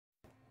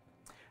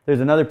There's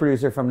another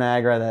producer from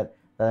Niagara that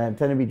I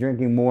tend to be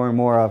drinking more and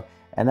more of,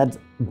 and that's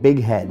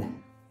Big Head.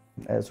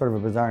 It's sort of a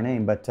bizarre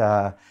name, but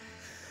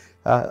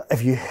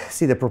if you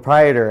see the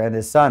proprietor and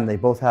his son, they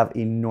both have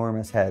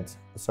enormous heads,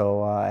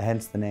 so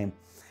hence the name.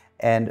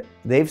 And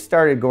they've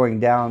started going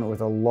down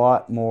with a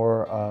lot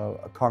more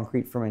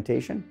concrete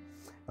fermentation,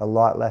 a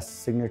lot less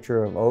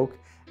signature of oak,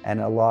 and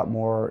a lot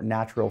more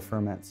natural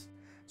ferments.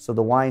 So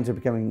the wines are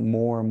becoming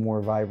more and more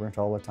vibrant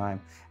all the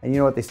time. And you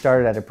know what? They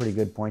started at a pretty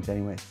good point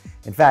anyways.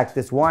 In fact,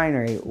 this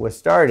winery was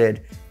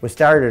started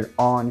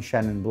on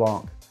Chenin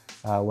Blanc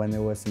when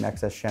there was some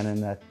excess Chenin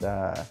that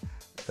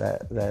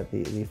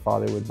the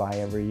father would buy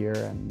every year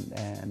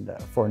and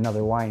for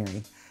another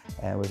winery,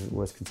 and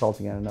was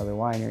consulting at another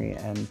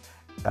winery.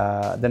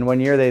 And then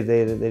one year they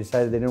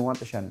decided they didn't want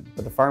the Chenin,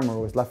 but the farmer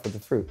was left with the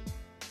fruit.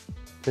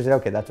 So they said,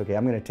 okay, that's okay.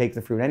 I'm going to take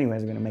the fruit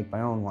anyways. I'm going to make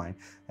my own wine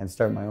and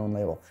start my own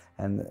label.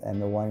 And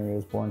the winery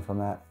was born from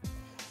that.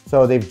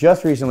 So they've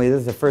just recently,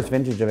 this is the first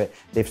vintage of it,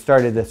 they've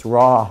started this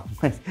raw.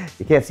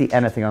 You can't see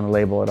anything on the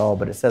label at all,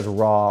 but it says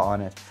raw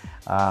on it.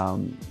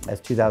 As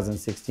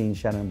 2016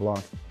 Chenin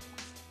Blanc.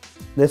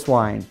 This is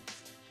wine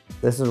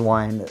that's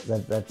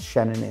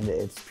Chenin in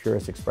its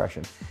purest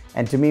expression.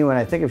 And to me, when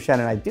I think of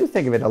Chenin, I do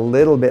think of it a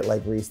little bit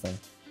like Riesling.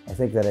 I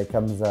think that it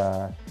comes,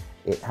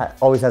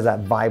 always has that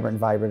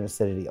vibrant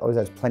acidity, always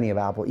has plenty of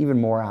apple, even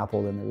more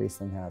apple than the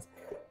Riesling has.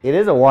 It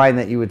is a wine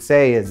that you would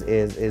say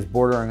is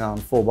bordering on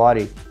full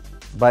body,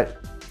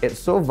 but it's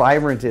so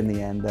vibrant in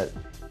the end that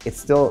it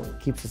still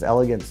keeps its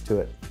elegance to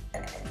it.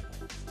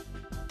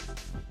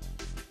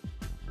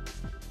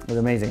 It's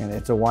amazing, and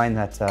it's a wine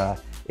that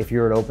if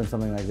you were to open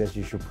something like this,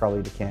 you should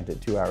probably decant it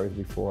 2 hours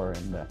before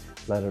and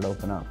let it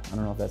open up. I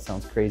don't know if that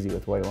sounds crazy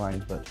with white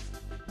wines, but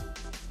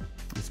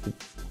this could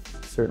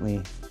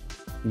certainly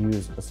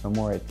use some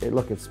more.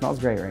 Look, it smells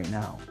great right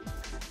now,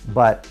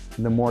 but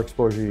the more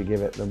exposure you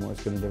give it, the more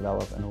it's going to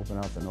develop and open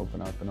up and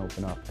open up and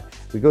open up.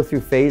 We go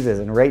through phases,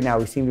 and right now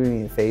we seem to be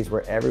in a phase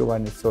where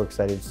everyone is so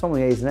excited.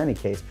 Sommeliers in any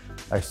case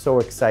are so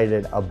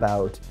excited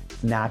about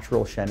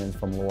natural Chenins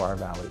from Loire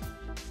Valley.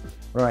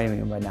 What do I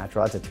mean by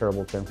natural? That's a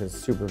terrible term because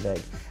it's super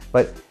vague.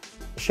 But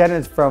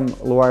Chenins from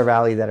Loire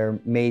Valley that are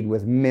made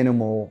with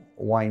minimal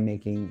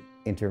winemaking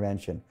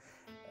intervention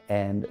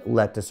and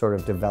let to sort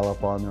of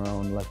develop on their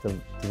own, let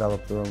them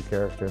develop their own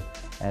character,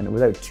 and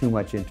without too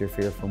much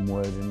interfere from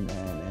wood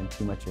and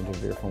too much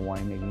interfere from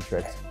winemaking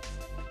tricks.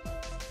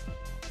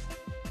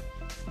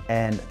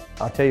 And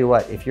I'll tell you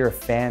what, if you're a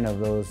fan of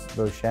those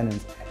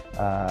Chenins,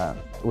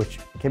 which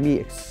can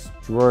be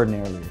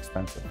extraordinarily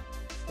expensive.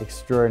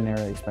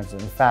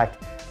 In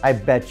fact, I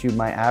bet you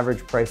my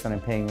average price that I'm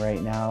paying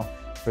right now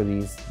for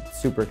these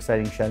super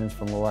exciting Chenins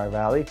from Loire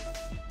Valley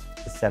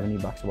is 70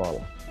 bucks a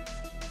bottle.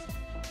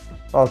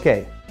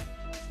 Okay,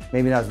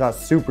 maybe that's not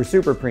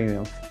super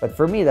premium, but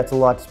for me that's a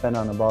lot to spend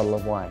on a bottle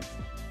of wine.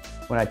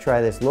 When I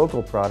try this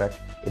local product,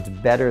 it's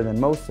better than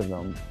most of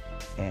them,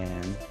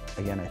 and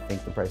again, I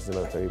think the price is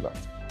about 30 bucks.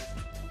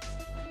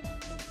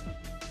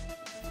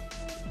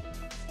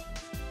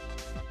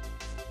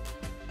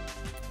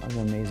 That's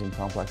an amazing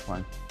complex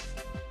wine.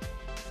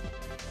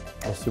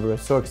 That's super,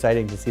 it's so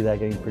exciting to see that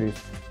getting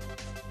produced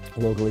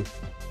locally.